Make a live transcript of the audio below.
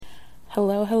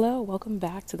Hello, hello. Welcome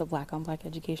back to the Black on Black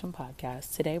Education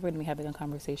Podcast. Today we're going to be having a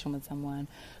conversation with someone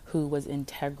who was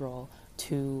integral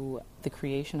to the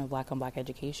creation of Black on Black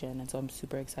education. And so I'm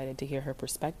super excited to hear her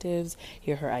perspectives,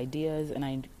 hear her ideas, and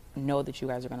I know that you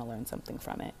guys are going to learn something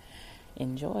from it.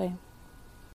 Enjoy.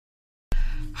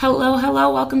 Hello,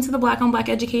 hello. Welcome to the Black on Black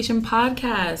Education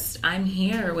Podcast. I'm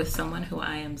here with someone who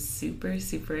I am super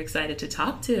excited to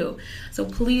talk to. So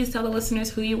please tell the listeners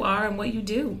who you are and what you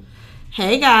do.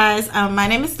 Hey guys, my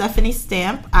name is Stephanie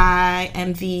Stamp. I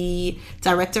am the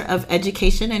Director of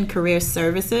Education and Career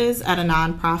Services at a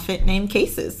nonprofit named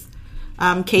CASES.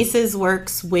 CASES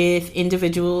works with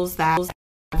individuals that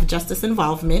have justice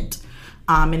involvement,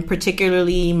 and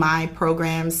particularly my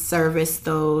programs service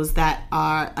those that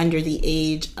are under the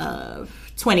age of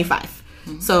 25.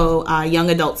 Mm-hmm. So young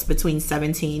adults between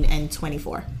 17 and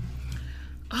 24.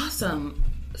 Awesome.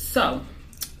 So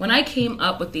when I came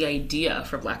up with the idea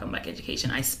for Black on Black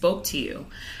Education, I spoke to you,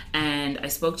 and I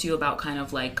spoke to you about kind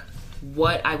of like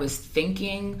what I was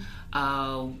thinking,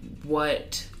 the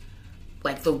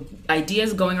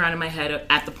ideas going around in my head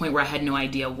at the point where I had no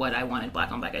idea what I wanted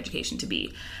Black on Black Education to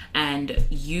be. And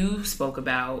you spoke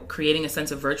about creating a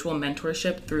sense of virtual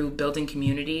mentorship through building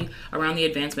community around the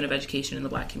advancement of education in the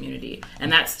Black community.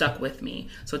 And that stuck with me.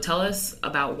 So tell us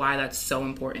about why that's so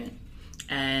important,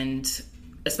 and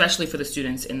especially for the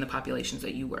students in the populations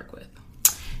that you work with.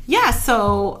 Yeah,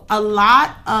 so a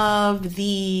lot of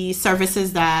the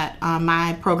services that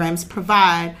my programs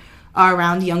provide are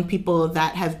around young people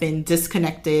that have been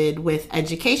disconnected with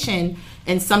education,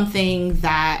 and something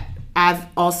that I've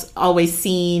also always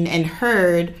seen and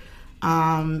heard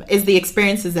is the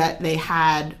experiences that they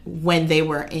had when they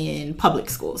were in public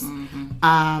schools. Mm-hmm.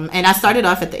 And I started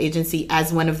off at the agency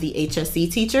as one of the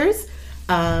HSE teachers,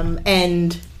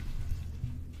 and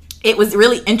it was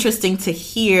really interesting to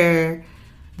hear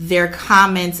their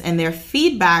comments and their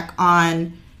feedback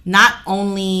on not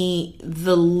only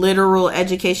the literal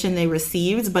education they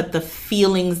received, but the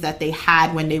feelings that they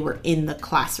had when they were in the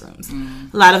classrooms.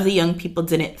 A lot of the young people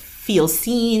didn't feel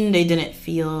seen. They didn't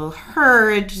feel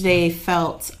heard. They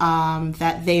felt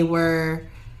that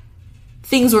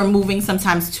things were moving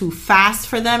sometimes too fast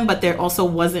for them, but there also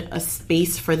wasn't a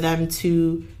space for them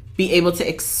to be able to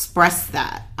express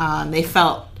that. They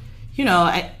felt,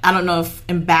 I don't know if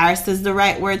embarrassed is the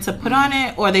right word to put on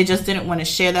it, or they just didn't want to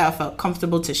share that or felt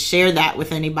comfortable to share that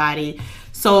with anybody.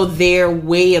 So their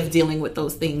way of dealing with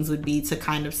those things would be to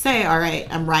kind of say, all right,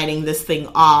 I'm writing this thing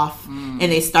off. And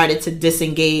they started to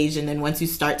disengage. And then once you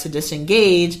start to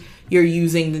disengage, you're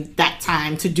using that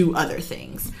time to do other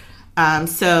things.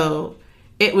 So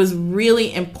it was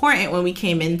really important when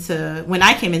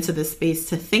I came into this space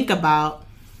to think about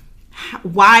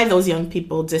why those young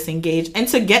people disengage and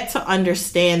to get to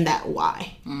understand that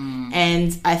why.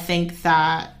 And I think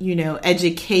that,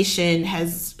 education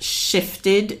has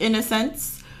shifted in a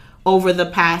sense over the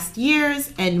past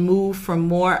years and moved from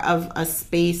more of a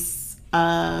space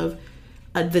of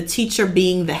the teacher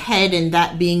being the head and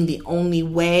that being the only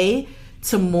way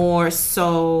to more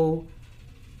so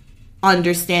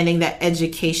understanding that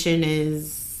education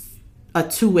is a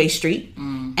two-way street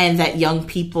and that young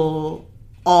people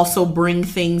also bring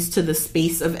things to the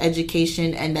space of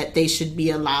education and that they should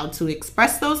be allowed to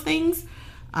express those things,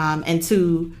 and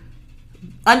to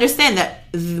understand that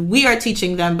we are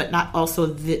teaching them, but not also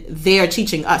they are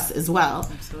teaching us as well.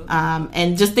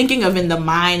 And just thinking of in the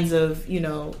minds of,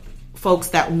 folks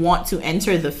that want to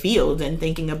enter the field and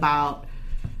thinking about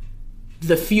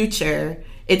the future,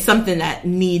 it's something that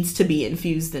needs to be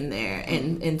infused in there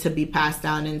and to be passed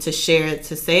down and to share,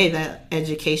 to say that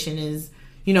education is,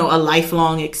 a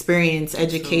lifelong experience.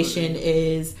 Education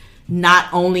is not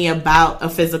only about a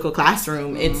physical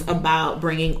classroom. It's about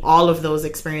bringing all of those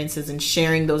experiences and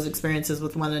sharing those experiences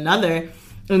with one another,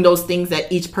 and those things that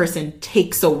each person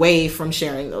takes away from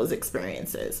sharing those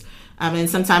experiences. And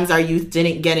sometimes our youth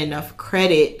didn't get enough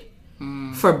credit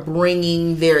for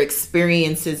bringing their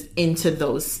experiences into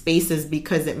those spaces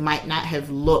because it might not have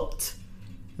looked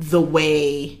the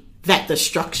way that the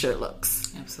structure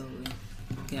looks. Absolutely.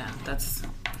 Yeah,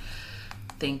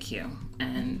 thank you.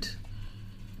 And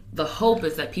the hope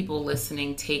is that people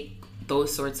listening take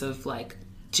those sorts of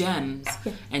gems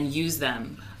and use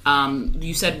them.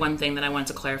 You said one thing that I wanted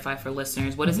to clarify for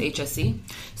listeners. What is HSE?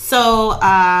 So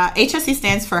HSE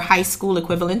stands for high school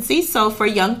equivalency. So for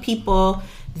young people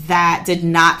that did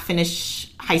not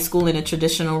finish high school in a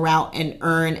traditional route and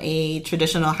earn a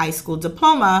traditional high school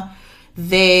diploma,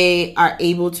 they are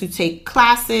able to take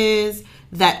classes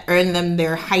that earn them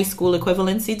their high school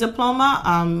equivalency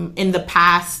diploma. In the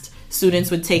past, students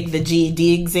would take the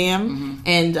GED exam,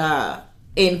 and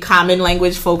in common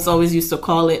language, folks always used to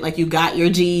call it like you got your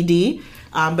GED.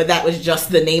 But that was just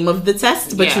the name of the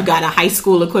test. But you got a high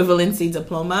school equivalency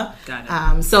diploma.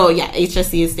 Got it. So yeah,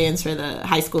 HSE stands for the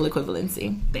high school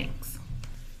equivalency. Thanks.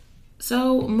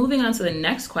 So moving on to the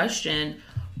next question,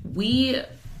 we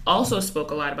also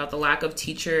spoke a lot about the lack of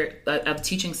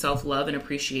teaching self-love and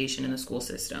appreciation in the school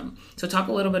system. So talk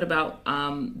a little bit about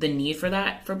the need for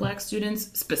that for Black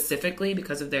students, specifically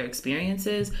because of their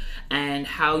experiences, and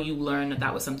how you learned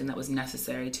that was something that was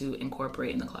necessary to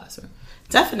incorporate in the classroom.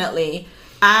 Definitely.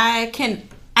 I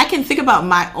can think about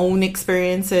my own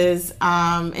experiences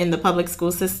in the public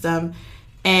school system,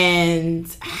 and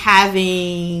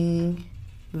having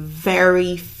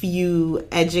very few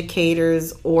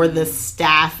educators or the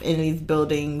staff in these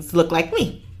buildings look like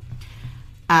me.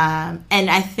 And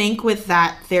I think with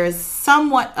that, there's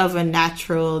somewhat of a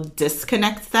natural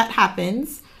disconnect that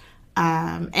happens.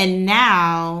 And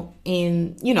now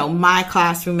in, my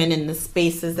classroom and in the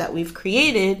spaces that we've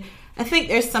created, I think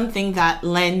there's something that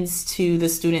lends to the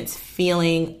students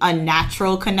feeling a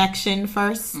natural connection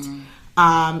first.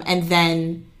 And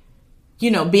then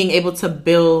being able to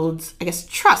build, I guess,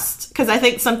 trust. Because I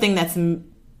think something that's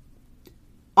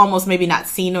almost maybe not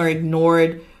seen or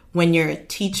ignored when you're a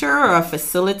teacher or a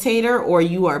facilitator, or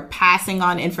you are passing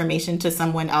on information to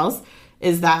someone else,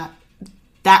 is that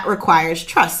requires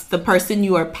trust. The person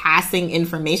you are passing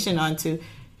information on to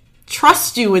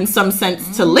trust you in some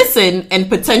sense to listen and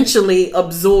potentially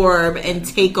absorb and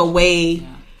take away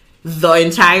the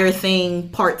entire thing,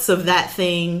 parts of that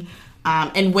thing.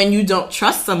 And when you don't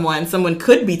trust someone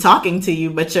could be talking to you,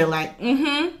 but you're like,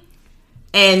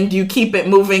 and you keep it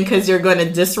moving because you're going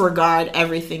to disregard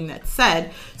everything that's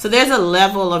said. So there's a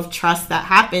level of trust that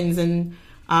happens. And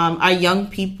our young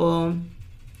people,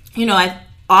 I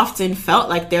often felt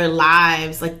like their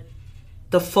lives, like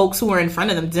the folks who were in front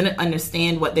of them didn't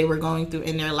understand what they were going through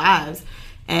in their lives.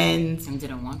 And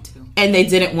didn't want to. And they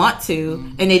didn't want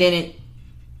to. And they didn't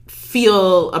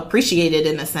feel appreciated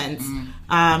in a sense.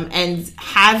 And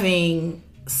having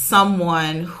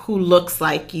someone who looks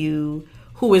like you,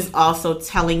 who is also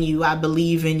telling you, I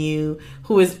believe in you,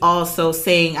 who is also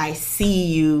saying, I see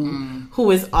you,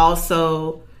 who is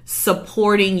also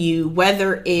supporting you,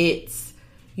 whether it's,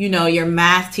 your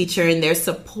math teacher and their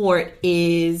support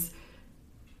is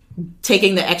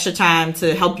taking the extra time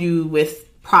to help you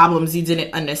with problems you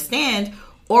didn't understand,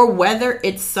 or whether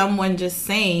it's someone just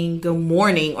saying good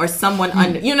morning, or someone,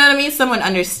 someone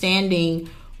understanding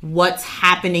what's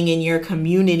happening in your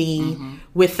community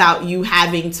without you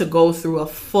having to go through a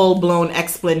full-blown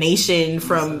explanation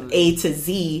from A to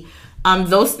Z.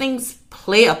 Those things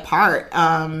play a part.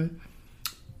 Our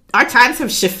times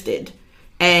have shifted.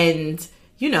 And,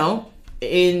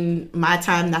 in my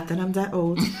time, not that I'm that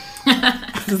old,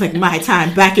 it was like my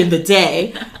time back in the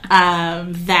day,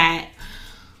 that,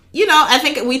 I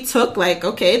think we took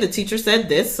okay, the teacher said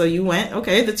this, so you went,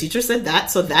 okay, the teacher said that,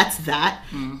 so that's that.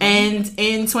 And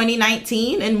in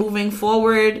 2019 and moving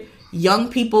forward,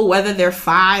 young people, whether they're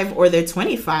 5 or they're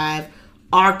 25,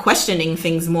 are questioning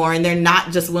things more, and they're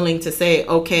not just willing to say,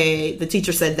 okay, the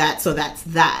teacher said that, so that's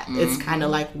that. It's kind of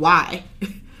like, why?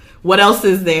 What else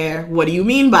is there? What do you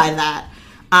mean by that?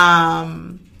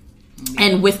 And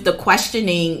with the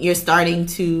questioning, you're starting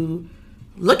to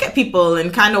look at people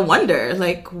and kind of wonder,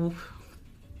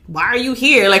 why are you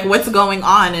here? What's going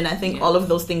on? And I think all of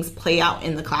those things play out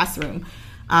in the classroom.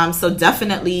 So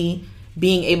definitely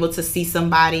being able to see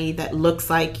somebody that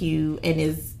looks like you and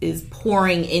is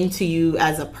pouring into you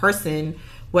as a person,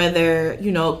 whether,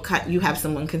 you have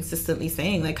someone consistently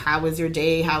saying, how was your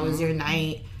day? How was your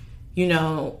night?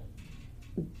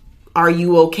 Are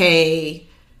you okay?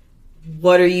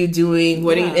 What are you doing?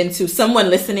 What are you into? Someone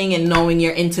listening and knowing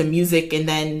you're into music, and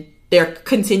then they're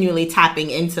continually tapping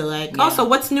into so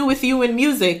what's new with you in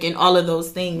music, and all of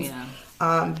those things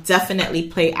definitely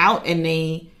play out. And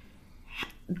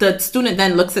the student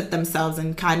then looks at themselves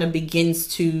and kind of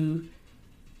begins to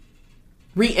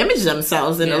re-image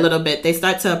themselves in a little bit. They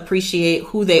start to appreciate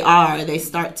who they are. They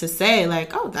start to say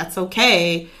oh, that's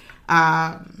okay.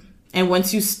 And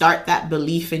once you start that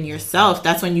belief in yourself,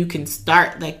 that's when you can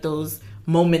start those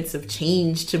moments of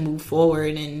change to move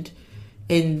forward and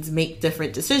make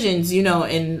different decisions.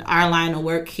 In our line of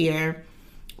work here,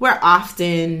 we're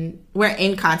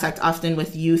in contact often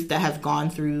with youth that have gone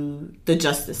through the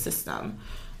justice system.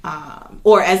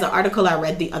 Or as an article I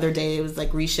read the other day, it was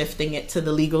reshifting it to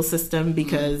the legal system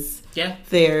because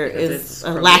there is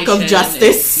a lack of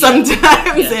justice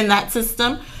sometimes in that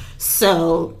system.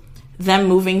 So them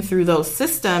moving through those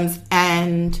systems,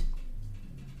 and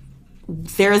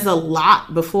there's a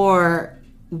lot before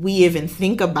we even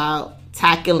think about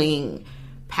tackling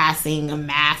passing a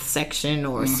math section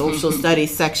or social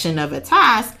studies section of a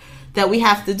task that we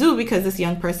have to do, because this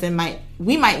young person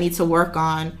we might need to work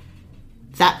on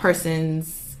that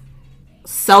person's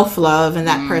self-love and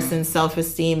that person's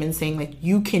self-esteem, and saying like,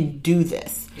 you can do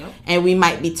this. Yep. And we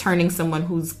might be turning someone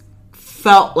who's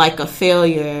felt like a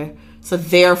failure, so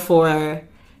therefore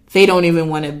they don't even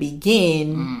want to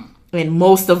begin. And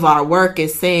most of our work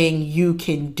is saying, you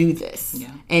can do this.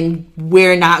 Yeah. And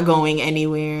we're not going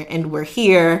anywhere, and we're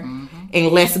here, and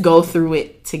let's go through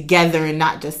it together, and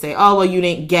not just say, oh, well, you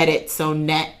didn't get it, so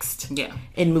next. Yeah.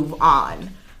 And move on.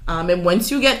 And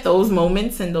once you get those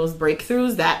moments and those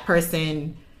breakthroughs, that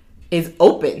person is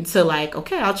open to like,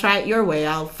 okay, I'll try it your way.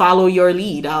 I'll follow your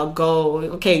lead. I'll go,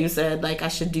 okay, you said like I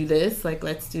should do this, like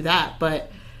let's do that.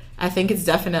 But I think it's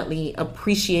definitely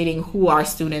appreciating who our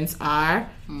students are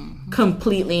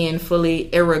completely and fully,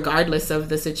 irregardless of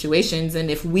the situations.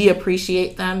 And if we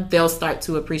appreciate them, they'll start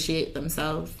to appreciate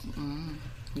themselves.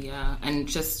 Yeah. And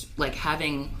just like have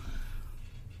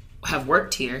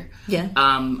worked here. Yeah.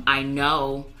 I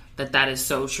know that is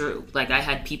so true. Like I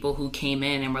had people who came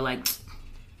in and were like,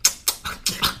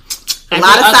 a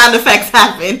lot of sound effects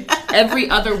happen.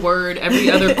 Every other word, every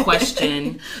other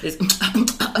question is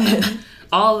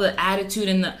all the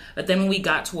attitude but then when we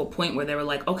got to a point where they were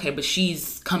like, okay, but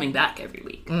she's coming back every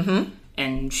week.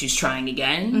 And she's trying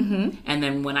again. And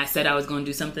then when I said I was going to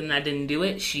do something and I didn't do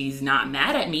it, she's not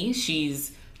mad at me.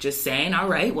 She's just saying, all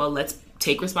right, well, let's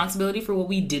take responsibility for what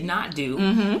we did not do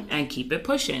and keep it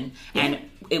pushing. Yeah. And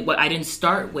I didn't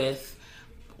start with,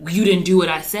 you didn't do what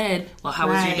I said. Well, how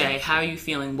was your day? How are you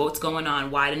feeling? What's going on?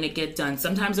 Why didn't it get done?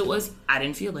 Sometimes it was, I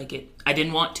didn't feel like it. I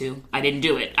didn't want to. I didn't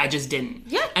do it. I just didn't.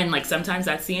 Yeah. And like sometimes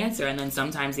that's the answer. And then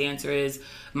sometimes the answer is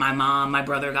my mom, my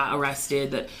brother got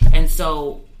arrested. And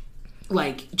so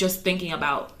like just thinking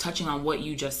about touching on what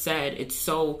you just said, it's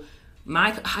so...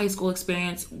 My high school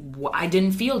experience, I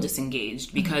didn't feel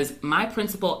disengaged because my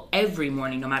principal every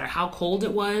morning, no matter how cold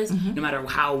it was, no matter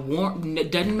how warm,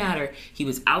 it doesn't matter. He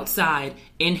was outside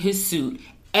in his suit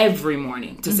every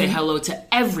morning to say hello to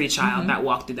every child that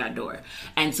walked through that door.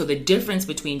 And so the difference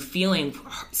between feeling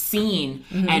seen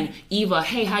and Eva,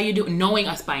 hey, how you doing? Knowing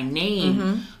us by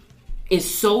name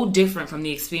is so different from the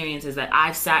experiences that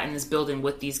I've sat in this building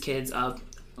with these kids of.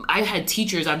 I had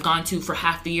teachers I've gone to for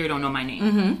half the year don't know my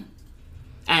name.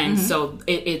 And so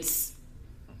it's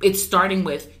starting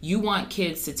with, you want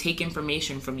kids to take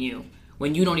information from you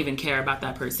when you don't even care about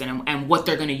that person and what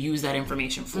they're going to use that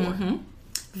information for.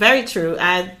 Very true.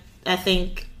 I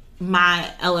think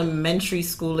my elementary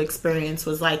school experience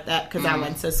was like that because I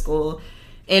went to school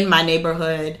in my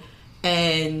neighborhood,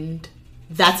 and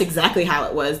that's exactly how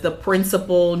it was. The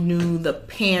principal knew the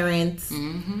parents.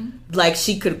 Like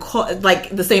she could call,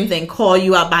 like the same thing, call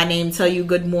you out by name, tell you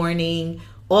good morning.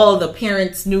 All the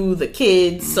parents knew the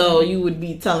kids, so you would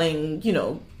be telling,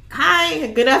 hi,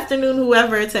 good afternoon,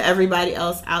 whoever, to everybody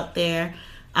else out there.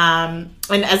 And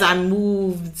as I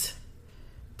moved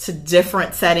to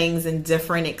different settings and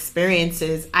different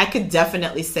experiences, I could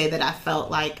definitely say that I felt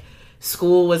like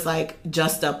school was like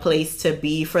just a place to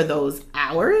be for those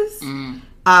hours.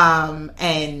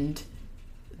 And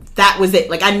that was it.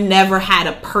 Like I never had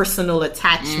a personal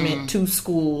attachment to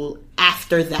school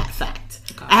after that fact.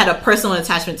 I had a personal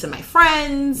attachment to my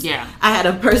friends. Yeah. I had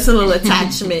a personal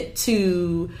attachment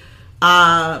to,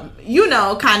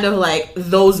 kind of like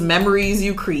those memories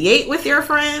you create with your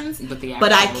friends.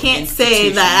 But I can't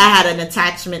say that I had an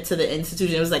attachment to the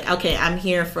institution. It was like, okay, I'm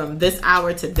here from this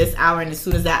hour to this hour. And as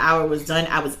soon as that hour was done,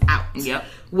 I was out. Yep.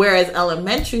 Whereas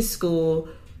elementary school,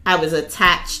 I was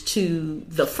attached to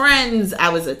the friends. I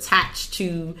was attached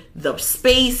to the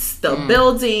space, the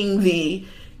building, the...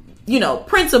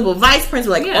 principal, vice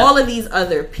principal, all of these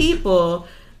other people.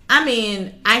 I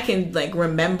mean, I can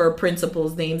remember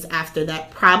principals' names after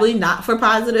that. Probably not for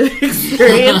positive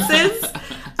experiences.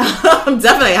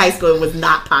 Definitely high school was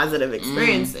not positive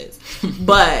experiences.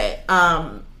 But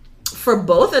for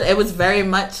both of it was very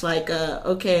much like,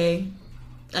 okay,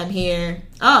 I'm here.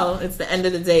 Oh, it's the end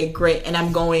of the day. Great. And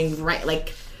I'm going right.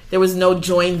 Like, there was no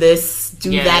join this,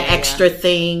 do that extra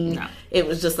thing. No. It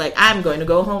was just like, I'm going to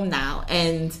go home now.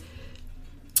 And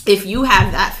if you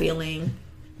have that feeling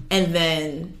and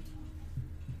then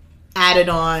added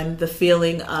on the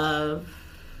feeling of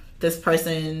this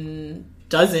person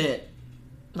doesn't,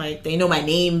 they know my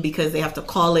name because they have to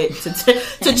call it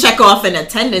to check off an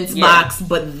attendance box,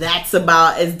 but that's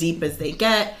about as deep as they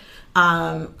get.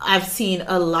 I've seen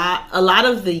a lot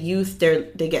of the youth,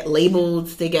 they get labeled,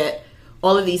 they get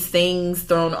all of these things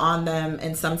thrown on them,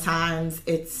 and sometimes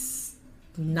it's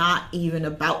not even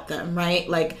about them, right?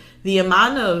 Like, the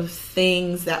amount of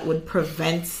things that would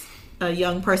prevent a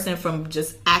young person from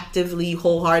just actively,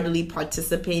 wholeheartedly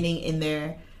participating in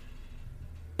their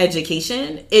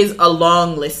education is a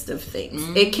long list of things.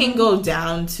 Mm-hmm. It can go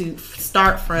down to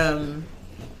start from,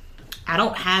 I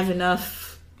don't have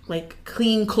enough like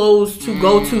clean clothes to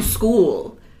go to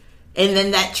school. And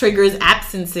then that triggers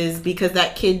absences because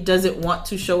that kid doesn't want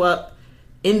to show up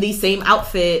in the same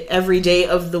outfit every day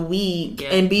of the week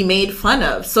and be made fun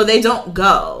of. So they don't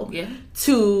go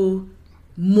to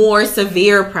more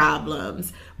severe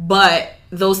problems. But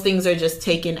those things are just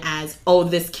taken as, oh,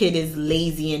 this kid is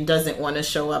lazy and doesn't want to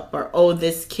show up, or, oh,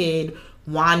 this kid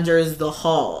wanders the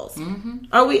halls. Mm-hmm.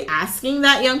 Are we asking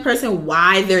that young person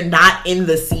why they're not in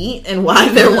the seat and why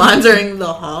they're wandering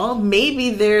the hall?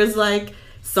 Maybe there's like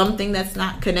something that's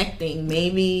not connecting.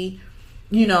 Maybe,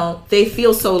 you know, they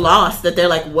feel so lost that they're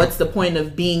like, what's the point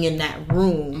of being in that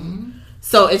room? Mm-hmm.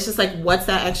 So it's just like, what's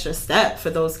that extra step for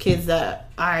those kids that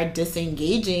are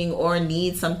disengaging or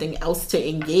need something else to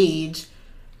engage?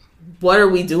 What are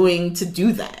we doing to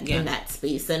do that in that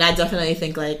space? And I definitely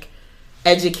think like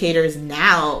educators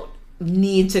now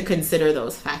need to consider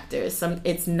those factors.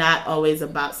 It's not always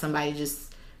about somebody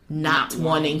just not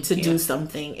wanting to do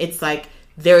something. It's like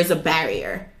there is a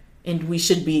barrier and we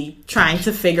should be trying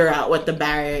to figure out what the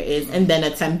barrier is and then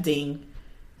attempting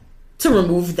to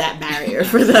remove that barrier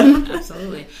for them.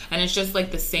 Absolutely. And it's just like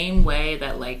the same way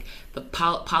that like the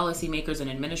policymakers and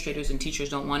administrators and teachers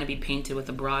don't want to be painted with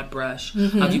a broad brush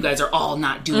of you guys are all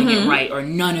not doing it right, or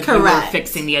none of you are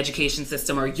fixing the education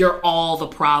system, or you're all the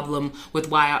problem with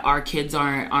why our kids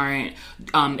aren't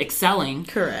excelling.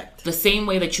 Correct. The same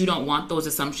way that you don't want those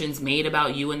assumptions made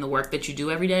about you and the work that you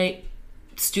do every day,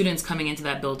 students coming into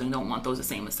that building don't want those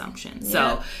same assumptions.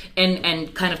 So,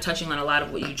 and kind of touching on a lot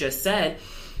of what you just said,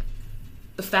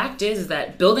 the fact is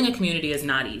that building a community is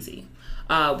not easy.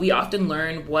 We often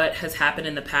learn what has happened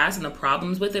in the past and the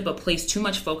problems with it, but place too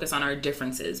much focus on our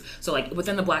differences. So like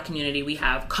within the Black community, we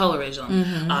have colorism,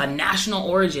 national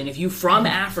origin. If you're from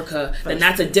Africa, then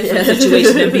that's a different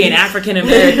situation than being African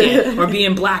American or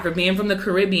being Black or being from the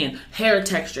Caribbean. Hair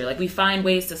texture. Like we find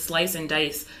ways to slice and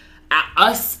dice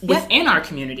us within our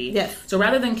community. Yes. So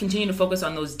rather than continue to focus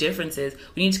on those differences,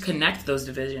 we need to connect those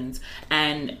divisions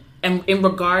and in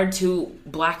regard to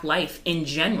Black life in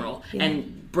general,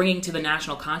 and bringing to the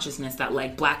national consciousness that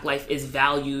like Black life is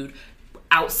valued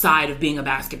outside of being a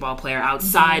basketball player,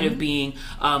 outside of being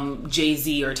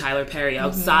Jay-Z or Tyler Perry,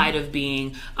 outside of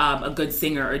being a good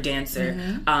singer or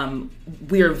dancer.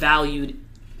 We are valued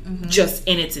just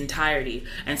in its entirety.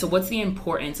 And so what's the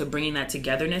importance of bringing that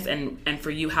togetherness? And for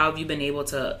you, how have you been able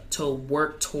to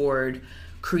work toward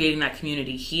creating that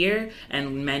community here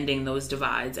and mending those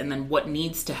divides? And then what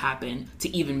needs to happen to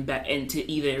even and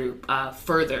to either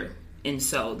further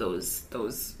those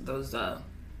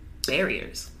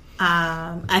barriers?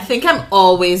 I think I'm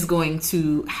always going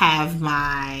to have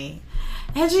my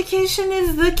education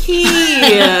is the key,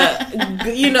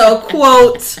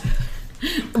 quote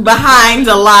behind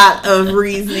a lot of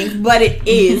reasoning, but it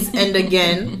is. And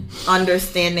again,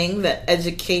 understanding that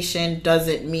education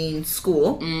doesn't mean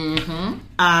school.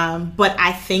 But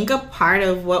I think a part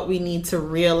of what we need to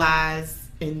realize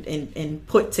and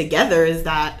put together is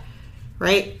that,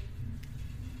 right?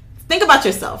 Think about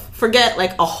yourself. Forget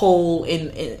like a whole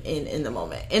in the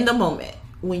moment. In the moment,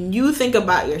 when you think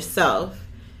about yourself,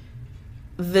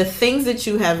 the things that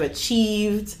you have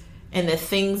achieved and the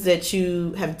things that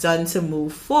you have done to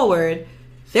move forward,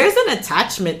 there's an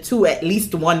attachment to at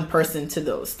least one person to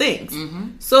those things.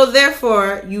 So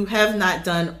therefore, you have not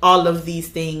done all of these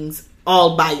things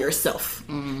all by yourself.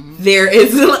 There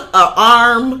is an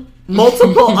arm,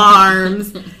 multiple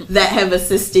arms that have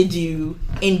assisted you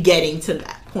in getting to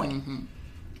that point.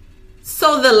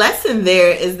 So the lesson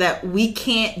there is that we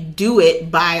can't do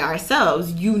it by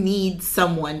ourselves. You need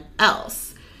someone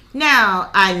else.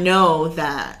 Now, I know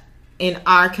that in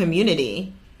our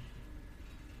community,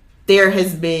 there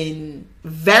has been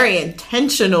very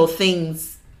intentional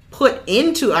things put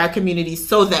into our community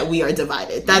so that we are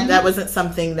divided. That wasn't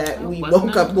something that we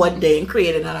woke up one day and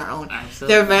created on our own.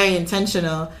 Absolutely. They're very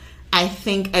intentional. I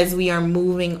think as we are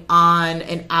moving on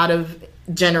and out of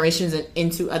generations and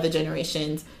into other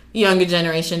generations, the younger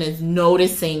generation is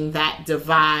noticing that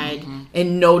divide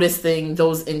and noticing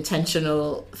those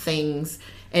intentional things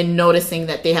and noticing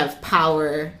that they have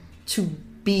power to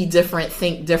be different,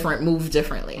 think different, move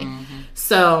differently.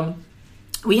 So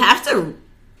we have to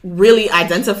really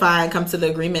identify and come to the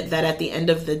agreement that at the end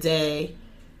of the day,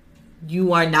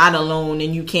 you are not alone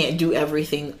and you can't do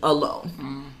everything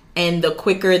alone. And the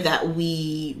quicker that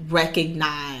we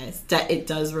recognize that it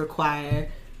does require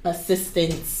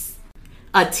assistance,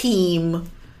 a team,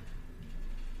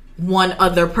 one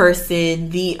other person,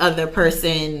 the other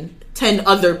person, 10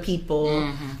 other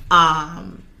people,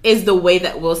 is the way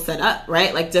that we'll set up,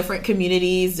 right? Like different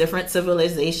communities, different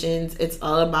civilizations. It's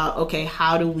all about, okay,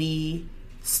 how do we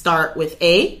start with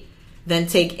A, then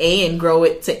take A and grow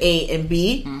it to A and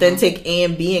B, then take A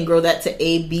and B and grow that to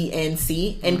A, B, and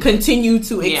C, and continue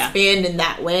to expand in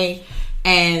that way.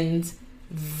 And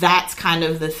that's kind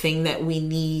of the thing that we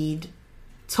need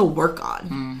to work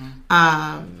on.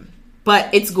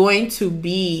 But it's going to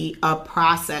be a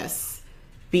process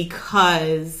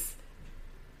because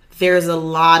there's a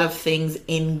lot of things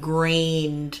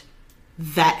ingrained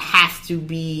that have to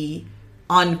be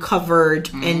uncovered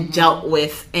and dealt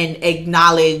with and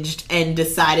acknowledged and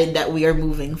decided that we are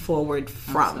moving forward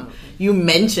from. Absolutely. You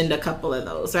mentioned a couple of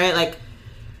those, right? Like,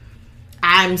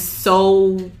 I'm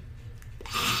so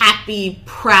happy,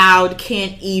 proud,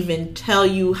 can't even tell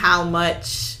you how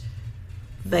much,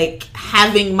 like,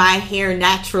 having my hair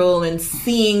natural and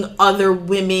seeing other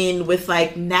women with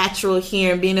like natural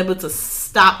hair and being able to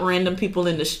stop random people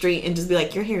in the street and just be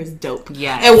like, your hair is dope.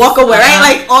 Yeah. And walk away,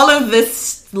 right? Like all of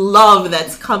this love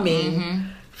that's coming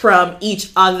from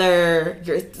each other,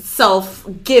 yourself,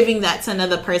 giving that to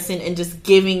another person and just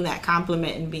giving that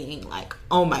compliment and being like,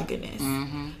 oh my goodness.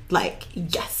 Like,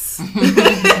 yes.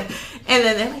 And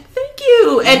then they're like, thank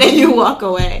you. And then you walk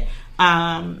away.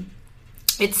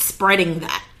 It's spreading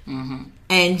that.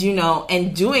 And, you know,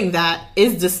 and doing that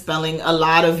is dispelling a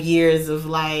lot of years of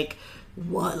like,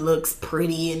 what looks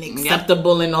pretty and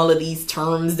acceptable and all of these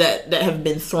terms that have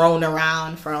been thrown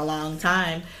around for a long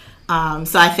time.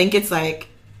 So I think it's like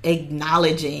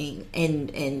acknowledging and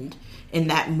in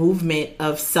that movement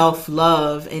of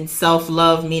self-love, and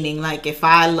self-love meaning like if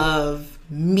I love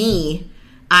me,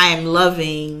 I am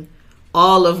loving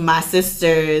all of my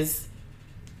sisters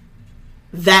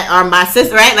that are my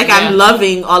sister, right? Like I'm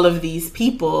loving all of these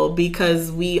people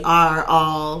because we are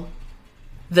all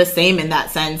the same in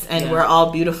that sense, and we're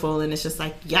all beautiful, and it's just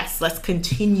like, yes, let's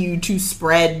continue to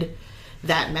spread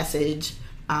that message.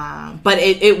 But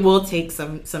it will take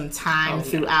some time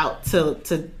throughout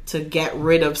to get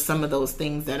rid of some of those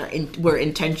things that were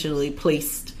intentionally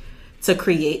placed to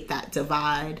create that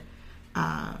divide.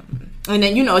 And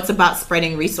then, you know, it's about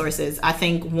spreading resources. I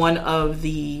think one of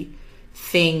the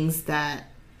things that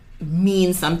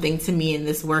means something to me in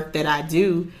this work that I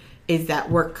do is that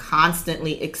we're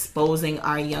constantly exposing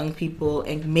our young people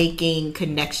and making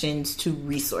connections to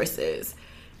resources.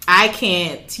 I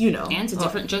can't, you know, and to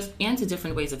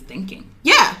different ways of thinking.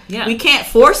 Yeah. We can't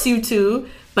force you to,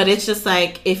 but it's just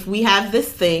like, if we have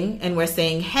this thing and we're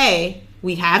saying, hey,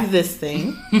 we have this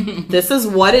thing, this is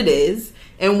what it is,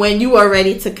 and when you are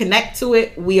ready to connect to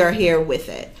it, we are here with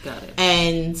it. Got it.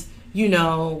 And, you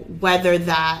know, whether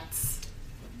that's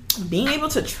being able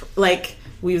to like,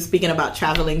 we were speaking about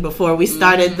traveling before we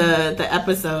started the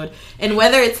episode, and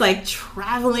whether it's like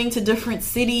traveling to different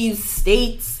cities,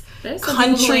 states,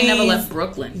 countries. Who never left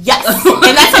Brooklyn. Yes.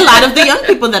 And that's a lot of the young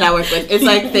people that I work with. It's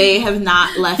like they have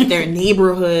not left their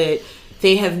neighborhood.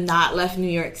 They have not left New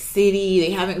York City.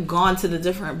 They haven't gone to the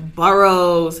different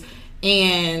boroughs.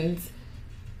 And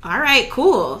all right,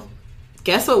 cool.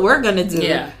 Guess what we're going to do?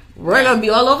 Yeah. We're going to be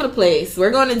all over the place.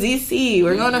 We're going to DC.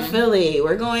 We're going to Philly.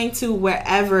 We're going to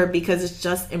wherever, because it's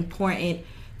just important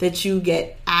that you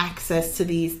get access to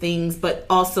these things, but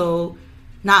also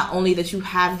not only that you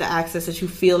have the access, that you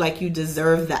feel like you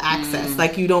deserve the access.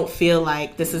 Like you don't feel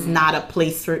like this is not a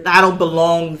place for, I don't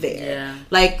belong there. Yeah.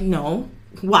 Like, no.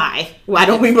 Why? Why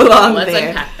don't we belong Let's there?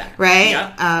 unpack that. Right?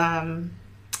 Yeah.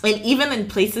 And even in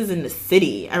places in the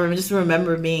city, I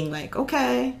remember being like,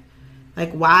 okay,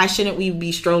 like why shouldn't we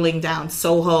be strolling down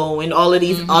Soho and all of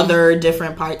these other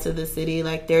different parts of the city?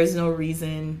 Like there's no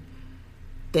reason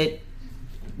that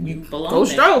you go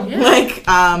stroll. Yeah. Like,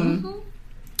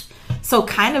 so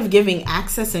kind of giving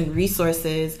access and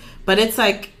resources, but it's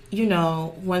like, you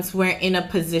know, once we're in a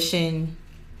position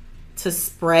to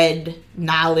spread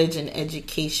knowledge and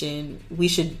education, we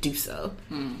should do so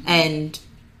and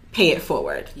pay it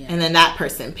forward. Yeah. And then that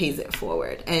person pays it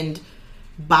forward. And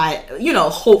by, you know,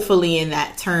 hopefully in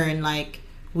that turn, like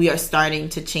we are starting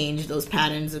to change those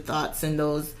patterns of thoughts and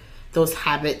those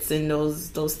habits and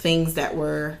those things that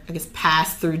were, I guess,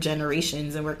 passed through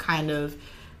generations, and we're kind of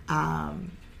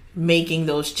making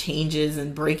those changes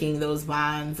and breaking those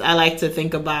bonds. I like to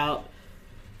think about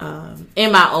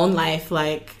in my own life,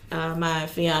 like my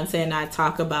fiance and I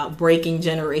talk about breaking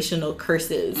generational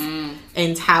curses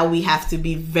and how we have to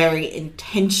be very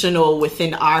intentional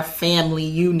within our family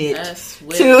unit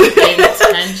to break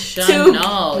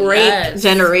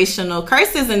generational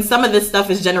curses. And some of this stuff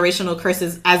is generational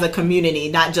curses as a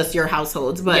community, not just your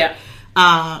households, but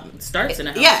It starts in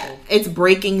a household. Yeah, it's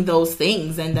breaking those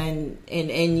things, and then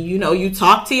and you know, you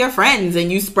talk to your friends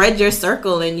and you spread your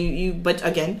circle, and you but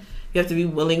again, you have to be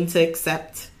willing to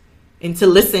accept and to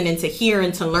listen and to hear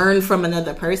and to learn from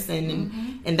another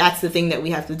person, and that's the thing that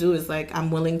we have to do, is like, I'm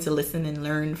willing to listen and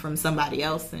learn from somebody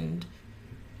else, and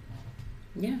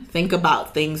think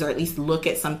about things, or at least look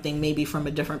at something maybe from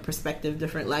a different perspective,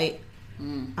 different light.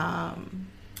 No,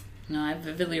 I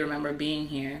vividly remember being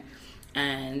here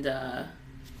and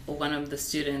one of the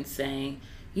students saying,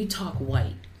 "You talk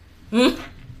white," and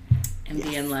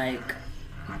being like,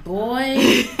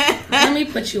 "Boy, let me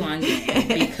put you on game,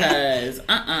 because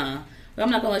I'm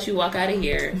not gonna let you walk out of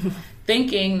here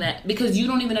thinking that, because you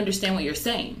don't even understand what you're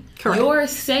saying. Correct. You're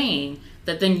saying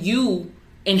that then you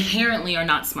inherently are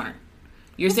not smart.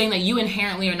 You're saying that you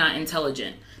inherently are not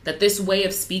intelligent. That this way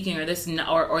of speaking, or this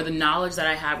or the knowledge that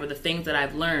I have, or the things that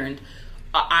I've learned,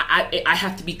 I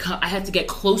have to get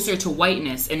closer to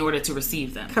whiteness in order to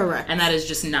receive them." Correct. And that is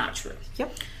just not true.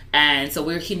 Yep. And so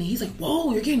he's like,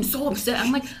 "Whoa, you're getting so upset."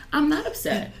 I'm like, "I'm not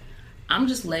upset. I'm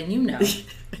just letting you know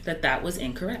that was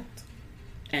incorrect.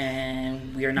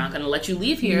 And we are not going to let you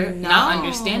leave here not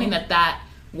understanding that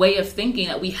way of thinking,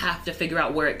 that we have to figure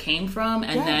out where it came from,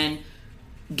 and then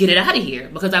get it out of here,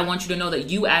 because I want you to know that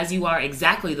you, as you are,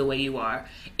 exactly the way you are,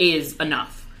 is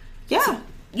enough." Yeah. So,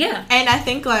 yeah. And I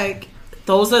think, like,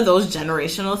 those are those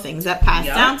generational things that pass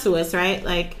down to us, right?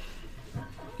 Like,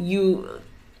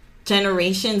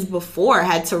 generations before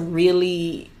had to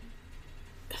really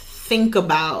think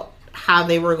about how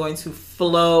they were going to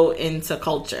flow into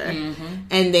culture.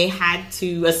 And they had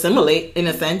to assimilate, in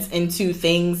a sense, into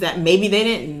things that maybe they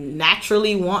didn't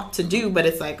naturally want to do, but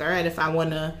it's like, all right, if I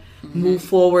want to move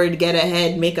forward, get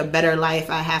ahead, make a better life,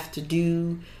 I have to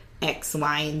do X,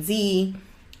 Y, and Z.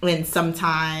 And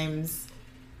sometimes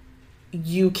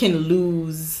you can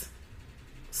lose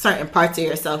certain parts of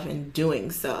yourself in doing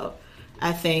so.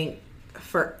 I think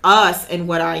for us, and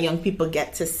what our young people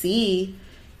get to see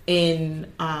in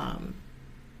kind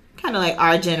of like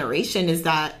our generation, is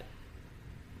that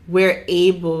we're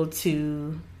able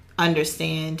to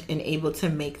understand and able to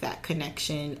make that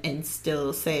connection and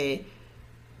still say,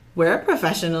 we're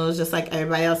professionals just like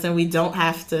everybody else, and we don't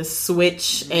have to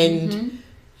switch and,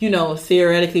 you know,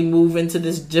 theoretically move into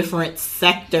this different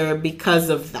sector because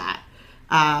of that.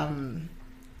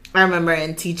 I remember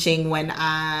in teaching, when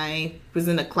I was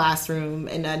in a classroom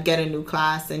and I'd get a new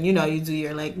class, and, you know, you do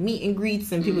your like meet and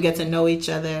greets and people get to know each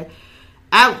other.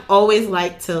 I always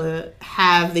like to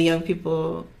have the young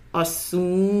people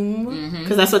assume,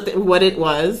 because that's what it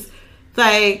was.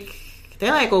 Like,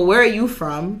 they're like, "Well, where are you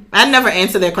from?" I'd never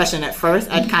answer their question at first.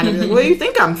 I'd kind of be like, "Where do you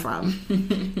think I'm from?"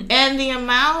 And the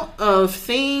amount of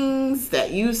things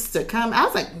that used to come, I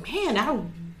was like, man, I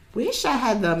wish I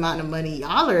had the amount of money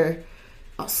y'all are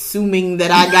assuming that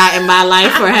I got in my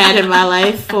life, or had in my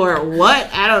life, for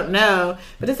what? I don't know.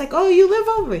 But it's like, "Oh, you live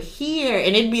over here."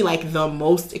 And it'd be like the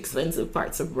most expensive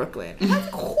parts of Brooklyn. I'm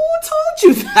like, who told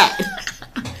you that?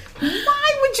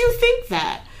 Why would you think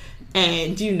that?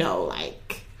 And, you know,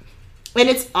 like, and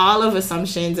it's all of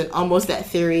assumptions and almost that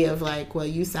theory of like, "Well,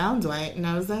 you sound white." And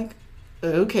I was like,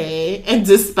 okay. And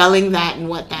dispelling that and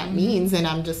what that means. And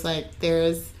I'm just like,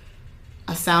 there's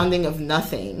a sounding of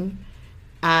nothing.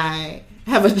 I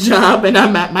have a job, and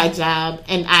I'm at my job,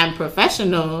 and I'm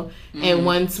professional. And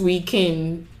once we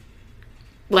can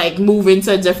like move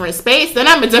into a different space, then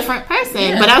I'm a different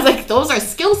person. But I was like, those are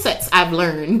skill sets I've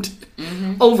learned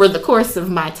over the course of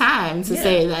my time, to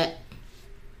say that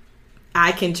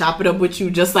I can chop it up with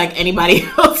you just like anybody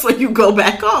else when you go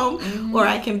back home. Or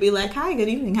I can be like, "Hi, good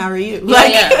evening, how are you?"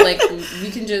 Like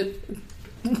we can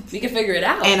figure it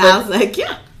out. And I was like,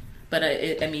 yeah. But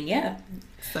I mean, yeah.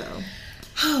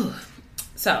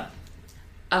 So,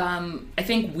 I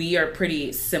think we are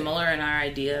pretty similar in our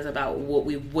ideas about what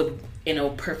we would, in a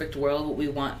perfect world, what we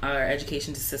want our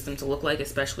education system to look like,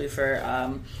 especially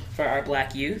for our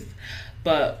Black youth.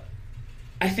 But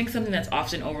I think something that's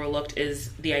often overlooked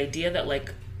is the idea that,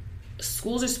 like,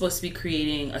 schools are supposed to be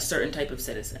creating a certain type of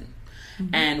citizen.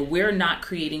 And we're not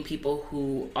creating people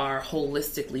who are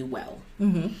holistically well.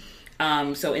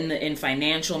 So in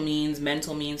financial means,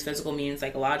 mental means, physical means,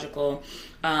 psychological.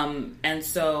 And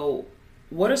so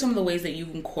what are some of the ways that you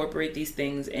incorporate these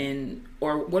things in,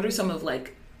 or what are some of,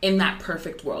 like, in that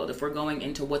perfect world, if we're going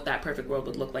into what that perfect world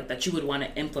would look like, that you would want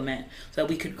to implement so that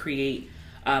we could create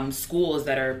schools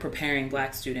that are preparing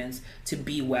Black students to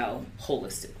be well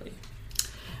holistically?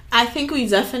 I think we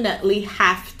definitely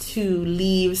have to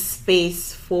leave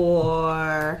space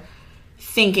for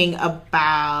thinking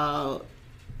about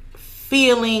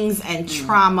feelings and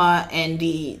trauma and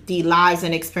the lives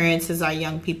and experiences our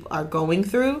young people are going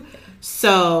through,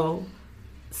 So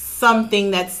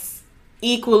something that's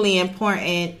equally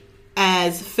important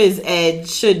as phys ed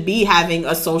should be having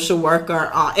a social worker,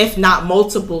 if not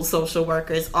multiple social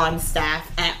workers on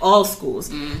staff at all schools,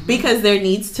 because there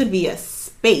needs to be a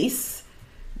space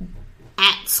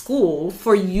at school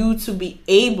for you to be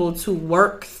able to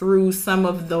work through some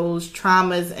of those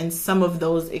traumas and some of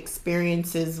those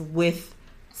experiences with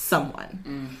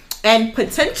someone. And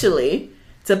potentially,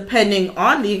 depending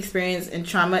on the experience and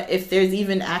trauma, if there's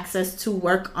even access to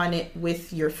work on it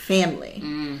with your family.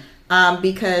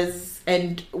 Because,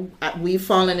 and we've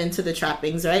fallen into the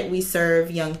trappings, right? We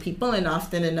serve young people, and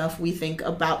often enough we think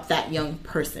about that young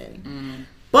person.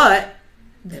 But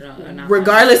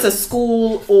regardless of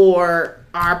school or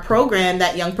our program,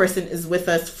 that young person is with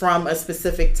us from a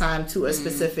specific time to a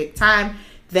specific time.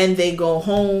 Then they go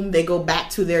home, they go back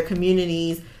to their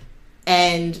communities,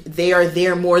 and they are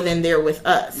there more than they're with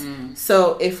us.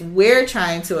 So if we're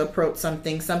trying to approach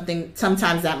something,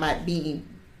 sometimes that might be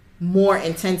more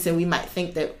intense, and we might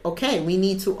think that, okay, we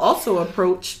need to also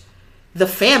approach the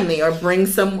family or bring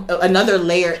another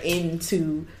layer in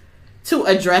to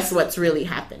address what's really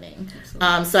happening.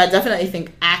 So I definitely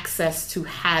think access to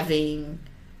having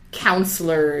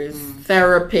counselors,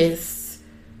 therapists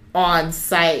on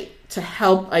site to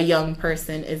help a young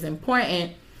person is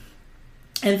important.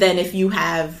 And then if you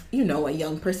have, a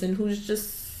young person who's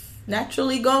just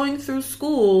naturally going through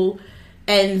school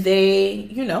and they,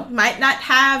 might not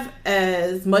have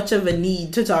as much of a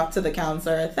need to talk to the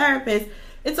counselor or therapist,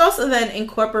 it's also then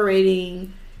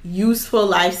incorporating useful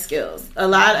life skills.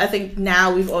 I think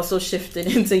now we've also shifted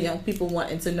into young people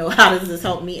wanting to know, how does this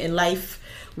help me in life?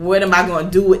 What am I going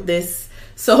to do with this?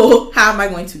 So how am I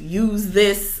going to use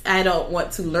this? I don't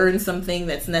want to learn something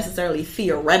that's necessarily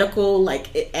theoretical.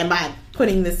 Like, am I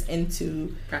putting this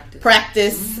into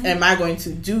practice? Am I going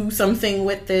to do something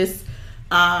with this?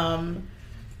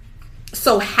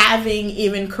 So having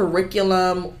even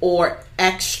curriculum or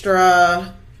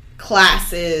extra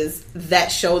classes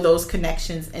that show those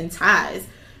connections and ties.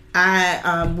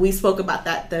 We spoke about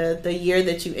that the year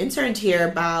that you interned here,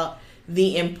 about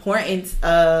the importance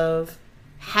of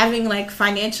having like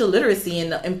financial literacy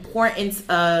and the importance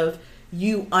of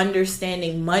you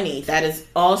understanding money. That is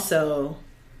also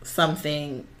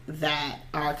something that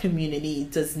our community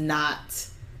does not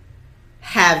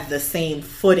have the same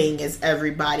footing as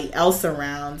everybody else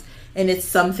around. And it's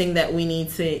something that we need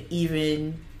to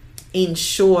even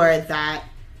ensure that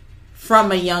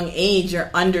from a young age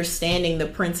you're understanding the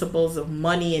principles of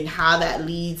money and how that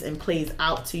leads and plays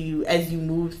out to you as you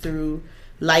move through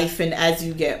life and as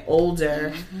you get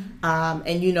older.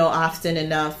 And often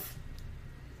enough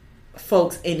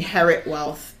folks inherit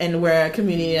wealth, and we're a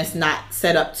community that's not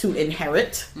set up to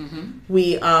inherit.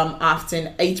 We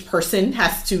often, each person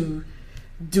has to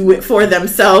do it for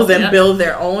themselves and build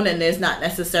their own, and there's not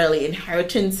necessarily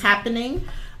inheritance happening.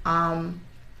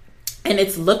 And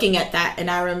it's looking at that. And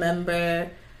I remember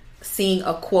seeing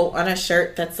a quote on a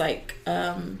shirt that's like,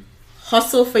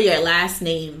 hustle for your last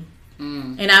name.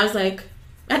 And I was like,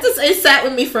 it sat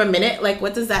with me for a minute. Like,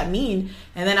 what does that mean?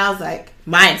 And then I was like,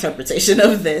 my interpretation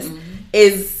of this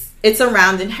is it's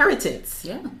around inheritance.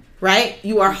 Right?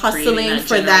 You are hustling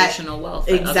for that generational wealth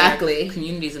that exactly other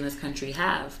communities in this country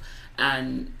have.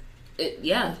 And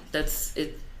that's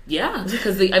it. Yeah,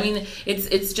 because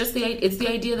it's just the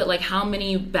idea that, like, how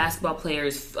many basketball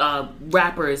players,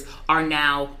 rappers are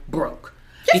now broke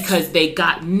because they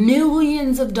got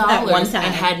millions of dollars and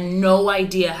had no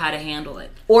idea how to handle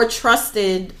it, or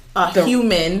trusted a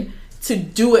human to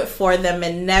do it for them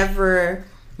and never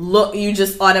look. You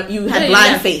had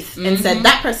blind faith and said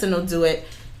that person will do it,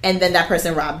 and then that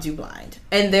person robbed you blind.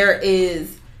 And there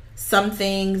is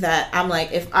something that I'm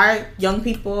like, if our young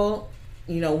people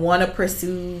want to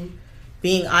pursue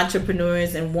being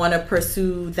entrepreneurs and want to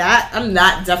pursue that, I'm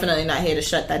definitely not here to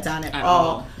shut that down at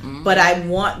all. But I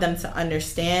want them to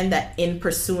understand that in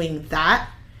pursuing that,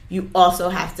 you also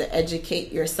have to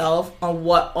educate yourself on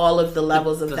what all of the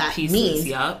levels of that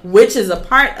means, which is a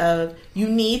part of, you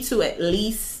need to at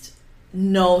least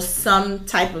know some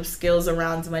type of skills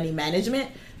around money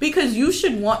management, because you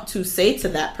should want to say to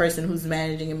that person who's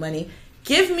managing your money,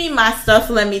 give me my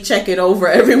stuff, let me check it over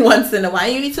every once in a while.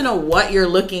 You need to know what you're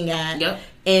looking at.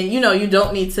 And, you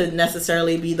don't need to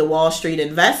necessarily be the Wall Street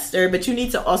investor, but you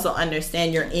need to also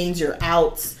understand your ins, your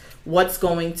outs, what's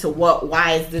going to what,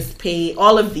 why is this paid,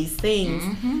 all of these things.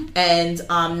 And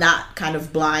not kind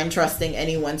of blind trusting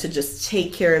anyone to just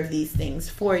take care of these things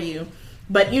for you.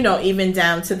 But, even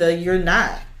down to you're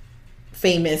not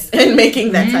famous and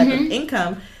making that type of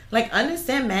income, like,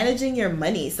 understand managing your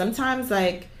money. Sometimes,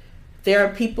 like, there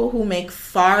are people who make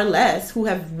far less, who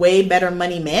have way better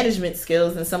money management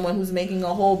skills than someone who's making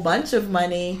a whole bunch of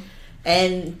money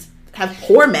and have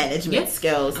poor management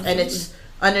skills. Absolutely. And it's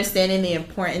understanding the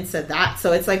importance of that.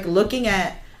 So it's like looking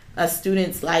at a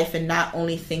student's life and not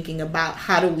only thinking about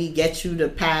how do we get you to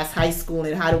pass high school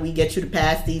and how do we get you to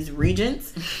pass these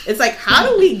regents. It's like, how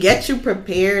do we get you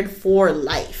prepared for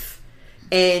life?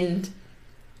 And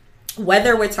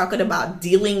whether we're talking about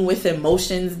dealing with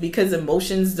emotions, because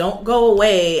emotions don't go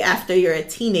away after you're a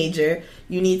teenager,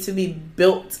 you need to be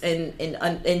built and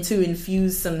to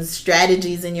infuse some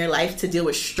strategies in your life to deal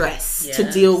with stress, to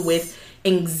deal with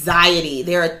anxiety.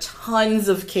 There are tons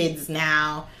of kids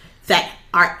now that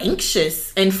are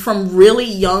anxious and from really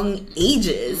young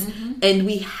ages. Mm-hmm. And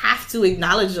we have to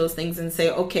acknowledge those things and say,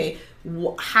 okay,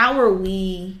 how are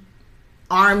we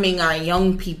arming our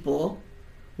young people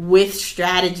with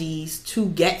strategies to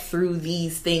get through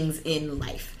these things in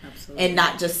life? Absolutely. And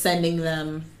not just sending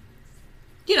them,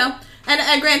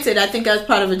 and granted, I think I was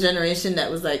part of a generation that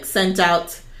was like sent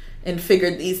out and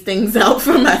figured these things out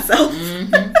for myself.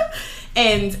 Mm-hmm.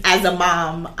 And as a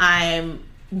mom, I'm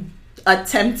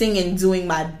attempting and doing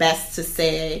my best to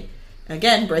say,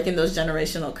 again, breaking those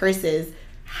generational curses,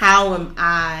 how am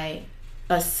I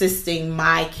assisting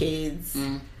my kids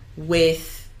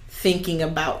with thinking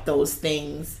about those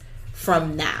things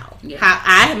from now?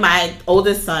 Yeah. My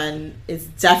oldest son is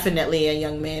definitely a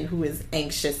young man who is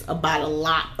anxious about a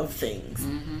lot of things.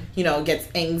 Mm-hmm. Gets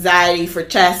anxiety for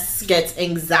chess, gets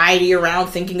anxiety around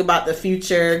thinking about the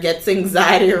future, gets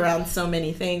anxiety around so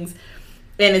many things.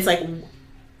 And it's like,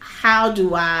 how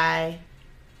do I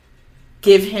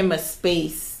give him a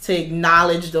space to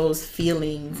acknowledge those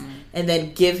feelings and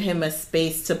then give him a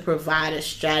space to provide a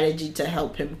strategy to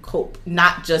help him cope,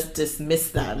 not just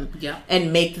dismiss them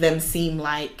and make them seem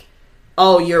like,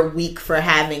 oh, you're weak for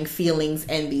having feelings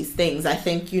and these things. I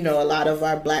think, a lot of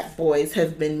our Black boys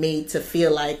have been made to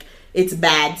feel like it's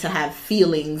bad to have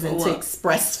feelings and to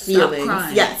express feelings. Stop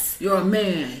crying. Yes. You're a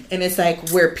man. And it's like,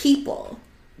 we're people.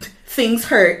 Things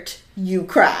hurt. You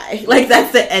cry. Like,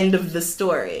 that's the end of the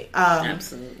story.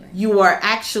 Absolutely. You are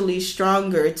actually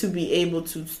stronger to be able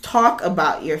to talk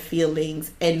about your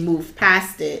feelings and move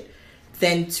past it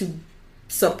than to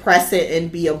suppress it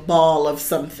and be a ball of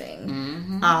something.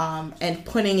 Mm-hmm. And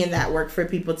putting in that work for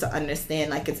people to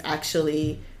understand, like,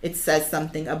 it says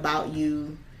something about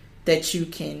you that you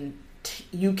can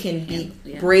be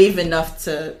brave enough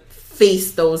to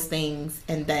face those things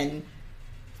and then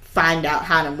find out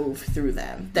how to move through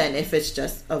them than if it's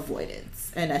just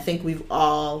avoidance. And I think we've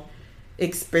all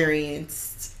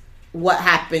experienced what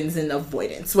happens in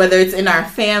avoidance, whether it's in our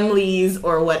families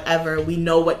or whatever. We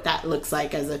know what that looks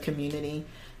like as a community.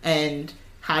 And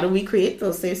how do we create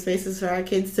those safe spaces for our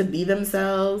kids to be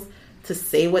themselves, to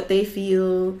say what they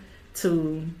feel,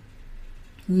 to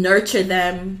nurture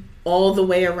them all the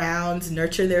way around,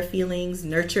 nurture their feelings,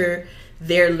 nurture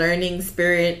their learning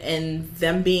spirit and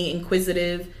them being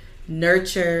inquisitive,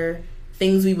 nurture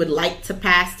things we would like to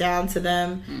pass down to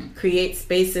them, create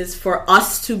spaces for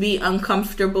us to be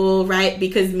uncomfortable, right?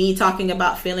 Because me talking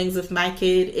about feelings with my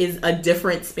kid is a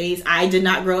different space. I did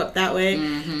not grow up that way.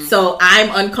 Mm-hmm. So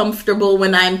I'm uncomfortable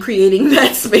when I'm creating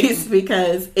that space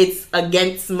because it's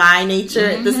against my nature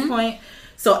at this point.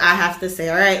 So I have to say,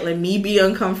 all right, let me be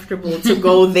uncomfortable to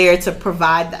go there to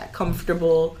provide that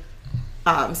comfortable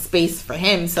space for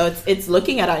him. So it's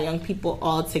looking at our young people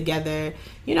all together,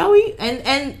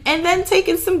 and then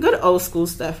taking some good old school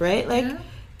stuff, right? Like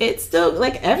it's still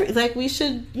like we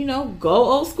should, go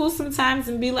old school sometimes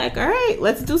and be like, all right,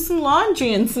 let's do some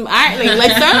laundry and some ironing.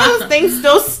 Like some of those things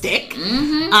still stick.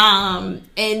 Mm-hmm.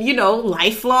 And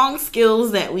lifelong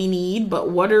skills that we need, but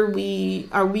are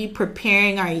we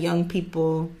preparing our young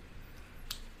people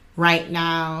right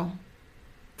now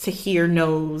to hear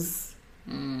no's?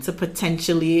 To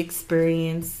potentially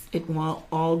experience it won't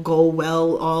all go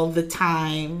well all the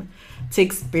time, to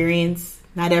experience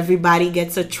not everybody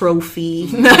gets a trophy,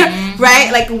 right?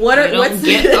 Like what's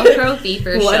get a trophy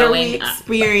for what are we showing up.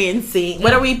 Experiencing?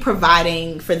 What are we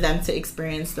providing for them to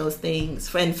experience those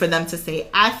things and for them to say,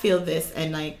 I feel this,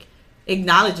 and like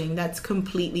acknowledging that's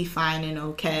completely fine and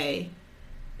okay,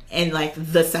 and like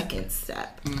the second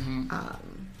step.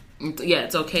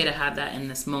 It's okay to have that in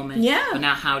this moment. Yeah. But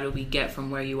now how do we get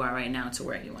from where you are right now to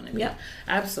where you want to be? Yeah.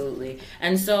 Absolutely.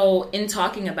 And so in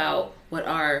talking about what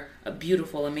a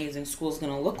beautiful, amazing school is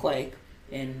going to look like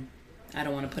I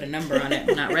don't want to put a number on it.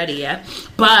 I'm not ready yet.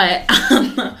 But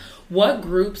what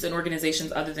groups and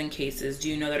organizations other than CASES do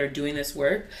you know that are doing this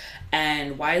work?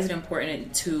 And why is it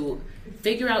important to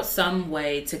figure out some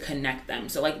way to connect them?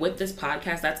 So like with this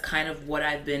podcast, that's kind of what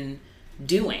I've been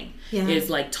doing. Yeah. Is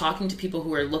like talking to people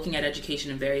who are looking at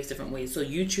education in various different ways. So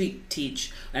you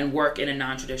teach and work in a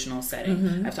non-traditional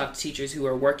setting. I've talked to teachers who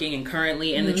are working and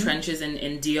currently in the trenches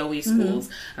in DOE schools.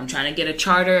 I'm trying to get a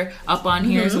charter up on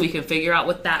here so we can figure out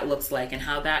what that looks like and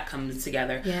how that comes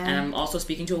together. Yeah. And I'm also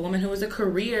speaking to a woman who is a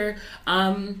career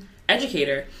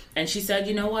educator, and she said,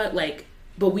 you know what, like,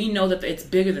 but we know that it's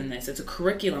bigger than this. It's a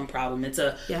curriculum problem. It's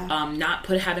a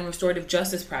having restorative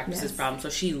justice practices problem. So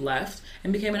she left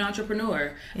and became an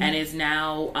entrepreneur and is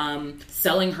now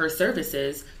selling her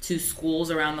services to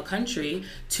schools around the country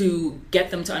to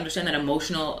get them to understand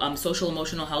that social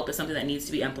emotional help is something that needs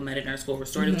to be implemented in our school.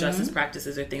 Restorative justice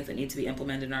practices are things that need to be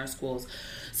implemented in our schools.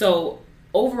 So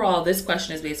overall, this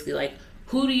question is basically like,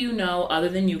 who do you know other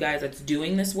than you guys that's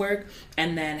doing this work?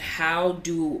 And then how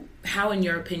in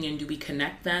your opinion do we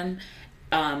connect them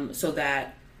so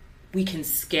that we can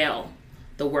scale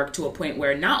the work to a point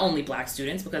where not only Black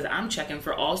students, because I'm checking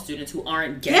for all students who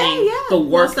aren't getting the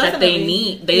work that they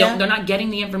need. They're not getting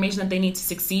the information that they need to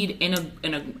succeed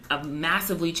in a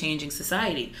massively changing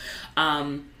society.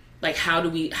 Like how do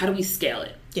we scale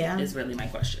it? Yeah, is really my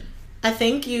question. I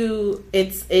think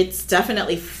it's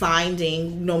definitely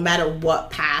finding, no matter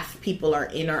what path people are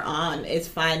in or on, it's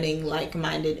finding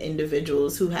like-minded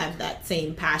individuals who have that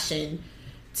same passion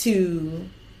to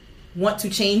want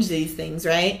to change these things,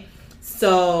 right?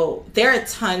 So there are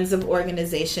tons of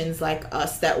organizations like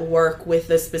us that work with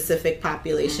a specific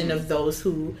population of those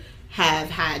who have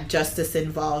had justice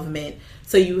involvement.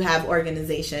 So you have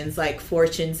organizations like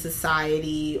Fortune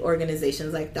Society,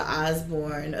 organizations like the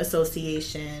Osborne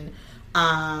Association,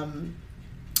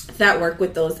 that work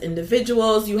with those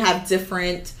individuals. You have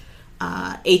different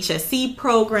HSE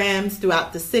programs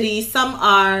throughout the city. Some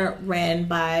are ran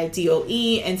by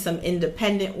DOE and some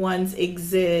independent ones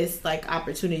exist, like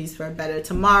Opportunities for a Better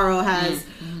Tomorrow has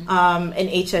an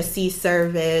HSE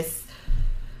service.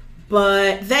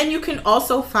 But then you can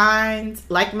also find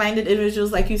like-minded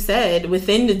individuals, like you said,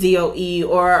 within the DOE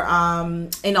or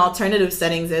in alternative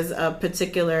settings. There's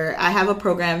I have a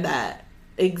program that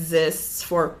exists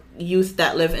for youth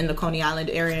that live in the Coney Island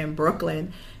area in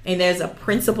Brooklyn, and there's a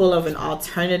principal of an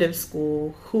alternative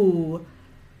school who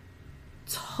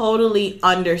totally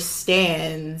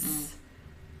understands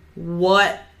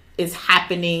what is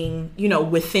happening,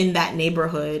 within that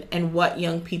neighborhood and what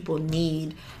young people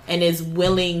need, and is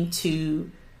willing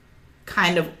to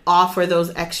kind of offer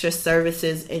those extra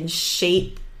services and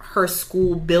shape her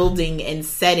school building and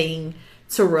setting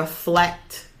to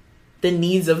reflect the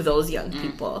needs of those young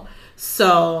people.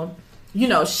 So,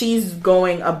 she's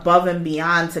going above and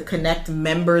beyond to connect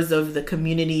members of the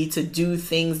community to do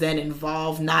things that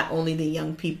involve not only the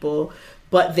young people,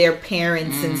 but their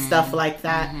parents and stuff like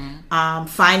that.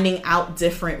 Finding out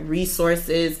different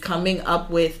resources, coming up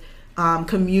with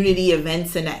community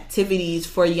events and activities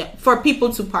for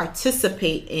people to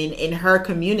participate in her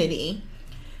community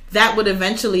that would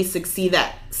eventually see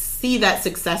that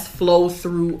success flow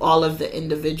through all of the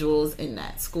individuals in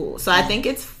that school. So I think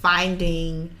it's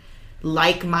finding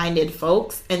like-minded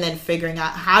folks and then figuring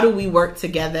out how do we work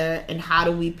together and how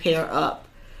do we pair up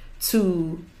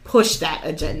to push that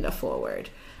agenda forward.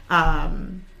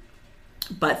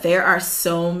 But there are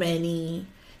so many,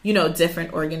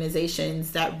 different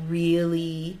organizations that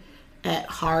really at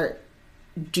heart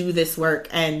do this work.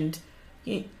 And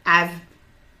I've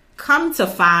come to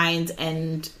find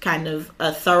and kind of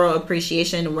a thorough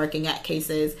appreciation working at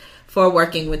Cases for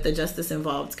working with the justice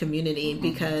involved community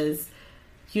because,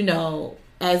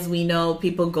 as we know,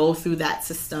 people go through that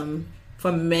system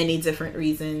for many different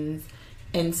reasons,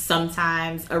 and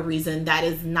sometimes a reason that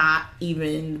is not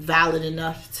even valid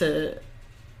enough to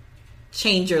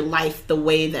change your life the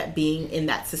way that being in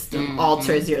that system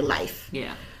alters your life.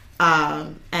 Yeah.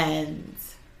 And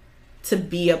to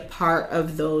be a part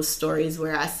of those stories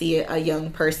where I see a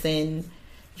young person,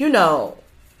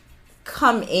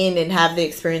 come in and have the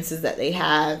experiences that they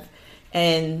have,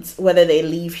 and whether they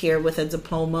leave here with a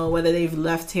diploma, whether they've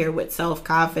left here with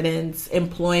self-confidence,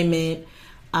 employment,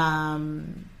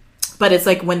 but it's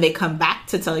like when they come back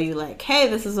to tell you like, hey,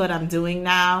 this is what I'm doing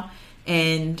now,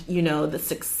 and the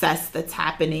success that's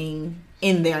happening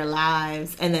in their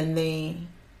lives, and then they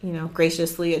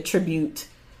graciously attribute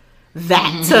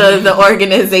that to the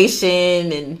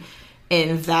organization,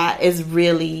 and that is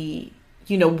really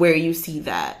where you see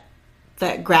that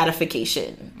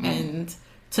gratification, and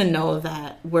to know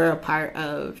that we're a part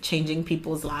of changing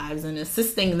people's lives and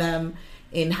assisting them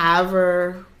in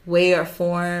however way or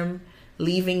form,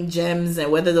 leaving gems,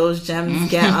 and whether those gems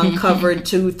get uncovered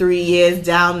 2-3 years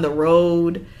down the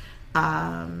road.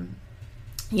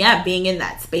 Being in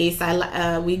that space,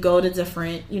 we go to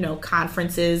different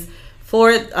conferences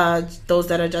for those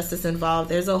that are justice involved,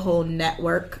 there's a whole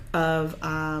network of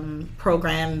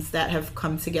programs that have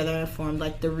come together and formed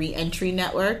like the Reentry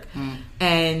Network.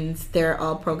 And they're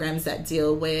all programs that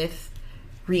deal with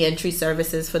reentry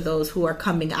services for those who are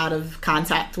coming out of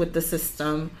contact with the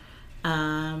system.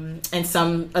 And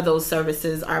some of those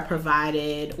services are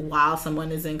provided while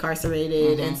someone is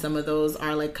incarcerated, and some of those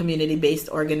are like community-based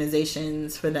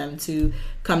organizations for them to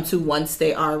come to once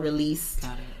they are released.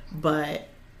 Got it. But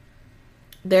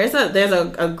there's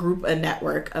a group, a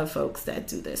network of folks that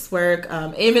do this work.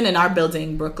 Even in our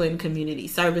building, Brooklyn Community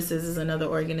Services is another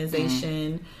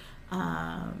organization.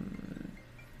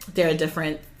 There are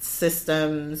different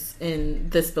systems in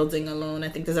this building alone. I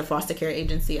think there's a foster care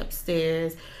agency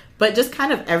upstairs. But just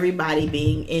kind of everybody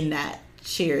being in that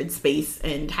shared space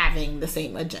and having the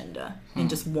same agenda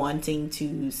and just wanting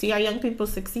to see our young people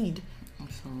succeed.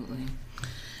 Absolutely.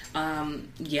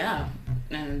 Yeah.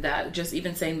 And that, just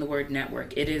even saying the word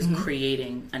network, it is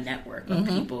creating a network of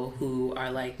people who are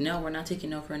like, no, we're not taking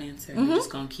no for an answer. We're just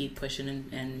going to keep pushing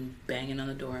and banging on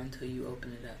the door until you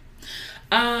open it up.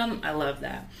 I love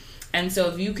that. And so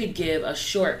if you could give a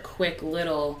short, quick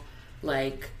little,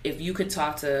 like, if you could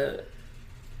talk to,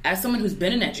 as someone who's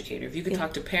been an educator, if you could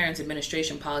talk to parents,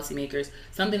 administration, policymakers,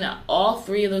 something that all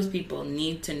three of those people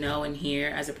need to know and hear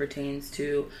as it pertains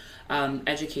to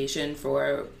education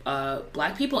for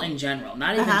Black people in general,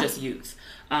 not even just youth,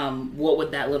 what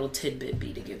would that little tidbit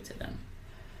be to give to them?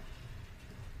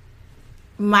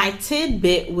 My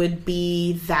tidbit would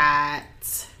be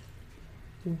that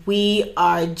we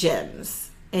are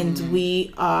gems and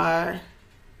we are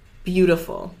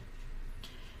beautiful,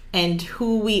 and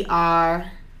who we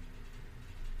are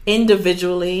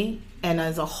individually and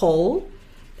as a whole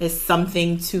is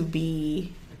something to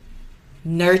be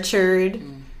nurtured,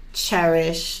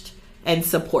 cherished, and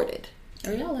supported.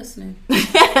 Are y'all listening?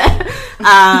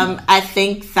 I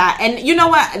think that, and you know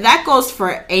what, that goes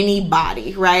for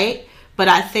anybody, right? But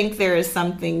I think there is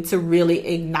something to really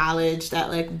acknowledge that,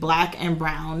 like, Black and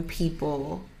brown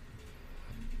people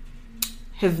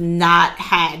have not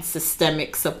had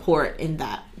systemic support in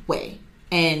that way.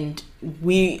 And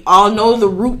we all know the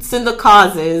roots and the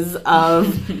causes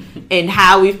of and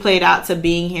how we've played out to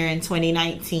being here in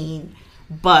 2019.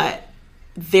 But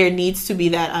there needs to be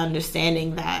that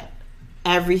understanding that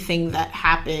everything that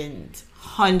happened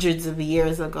hundreds of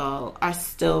years ago are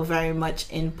still very much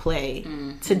in play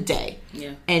today.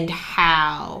 Yeah. And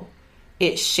how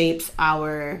it shapes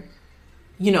our,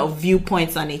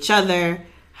 viewpoints on each other,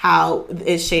 how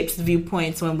it shapes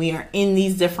viewpoints when we are in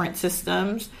these different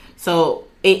systems. So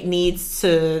we need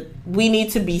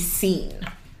to be seen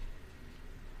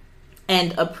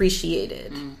and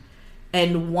appreciated.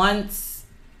 And once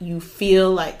you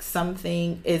feel like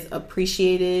something is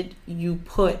appreciated, you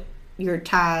put your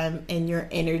time and your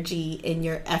energy and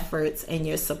your efforts and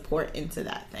your support into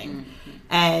that thing.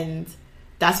 And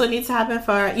that's what needs to happen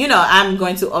for, I'm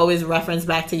going to always reference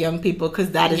back to young people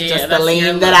because that is just the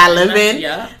lane that I live in.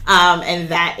 And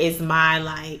that is my,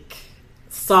 like,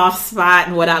 soft spot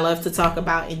and what I love to talk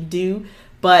about and do.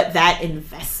 But that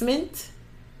investment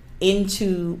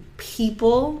into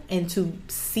people and to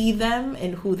see them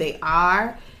and who they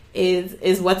are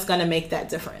is what's going to make that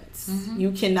difference.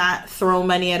 You cannot throw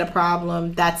money at a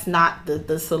problem. That's not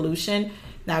the solution.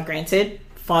 Now, granted,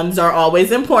 funds are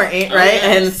always important, right?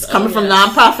 Yes. And coming from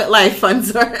nonprofit life,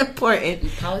 funds are important.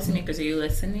 Policymakers, are you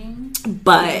listening?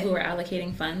 But people who are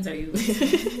allocating funds, are you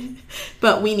listening?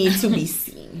 But we need to be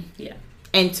seen. Yeah.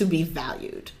 And to be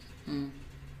valued.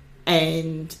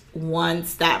 And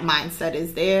once that mindset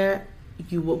is there,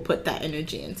 you will put that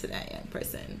energy into that young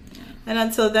person. And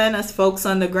until then, us folks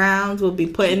on the ground will be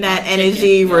putting that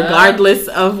energy regardless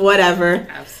of whatever.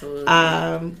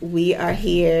 Absolutely. We are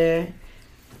here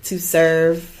to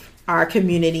serve our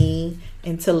community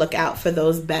and to look out for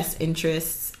those best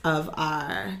interests of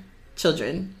our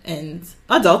children and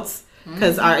adults.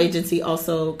 Because our agency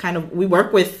also we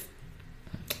work with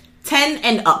 10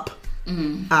 and up.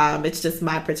 It's just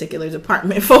my particular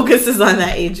department focuses on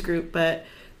that age group. But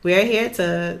we're here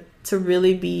to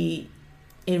really be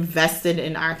invested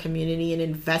in our community and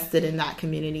invested in that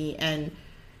community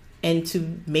and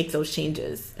to make those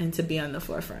changes and to be on the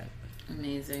forefront.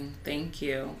 Amazing. Thank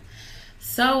you.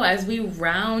 So as we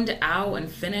round out and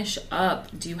finish up,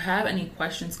 do you have any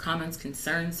questions, comments,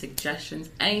 concerns, suggestions,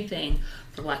 anything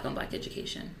for Black on Black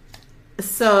education?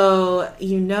 So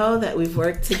that we've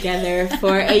worked together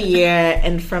for a year,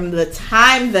 and from the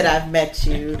time that I've met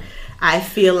you, I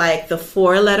feel like the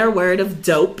 4-letter word of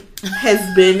dope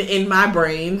has been in my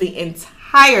brain the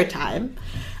entire time.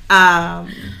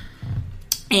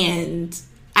 And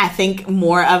I think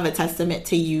more of a testament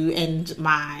to you and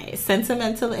my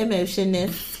sentimental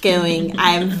emotionness going.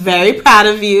 I am very proud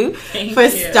of you for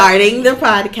starting the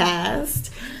podcast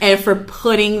and for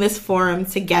putting this forum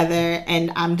together.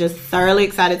 And I'm just thoroughly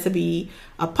excited to be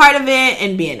a part of it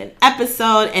and be in an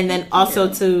episode, and then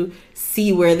also to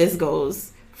see where this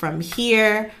goes from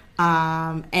here.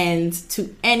 And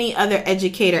to any other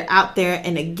educator out there,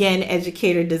 and again,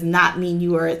 educator does not mean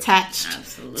you are attached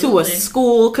to a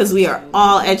school, because we are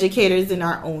all educators in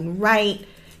our own right.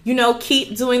 You know,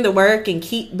 keep doing the work and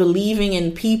keep believing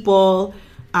in people.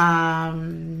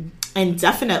 And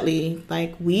definitely,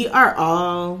 like, we are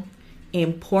all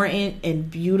important and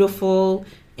beautiful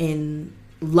and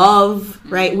love,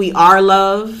 right? We are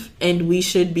love, and we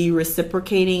should be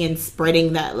reciprocating and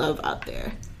spreading that love out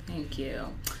there. Thank you.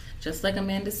 Just like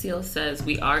Amanda Seales says,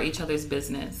 we are each other's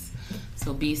business.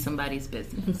 So be somebody's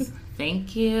business.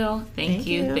 Thank you. Thank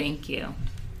you. Thank you.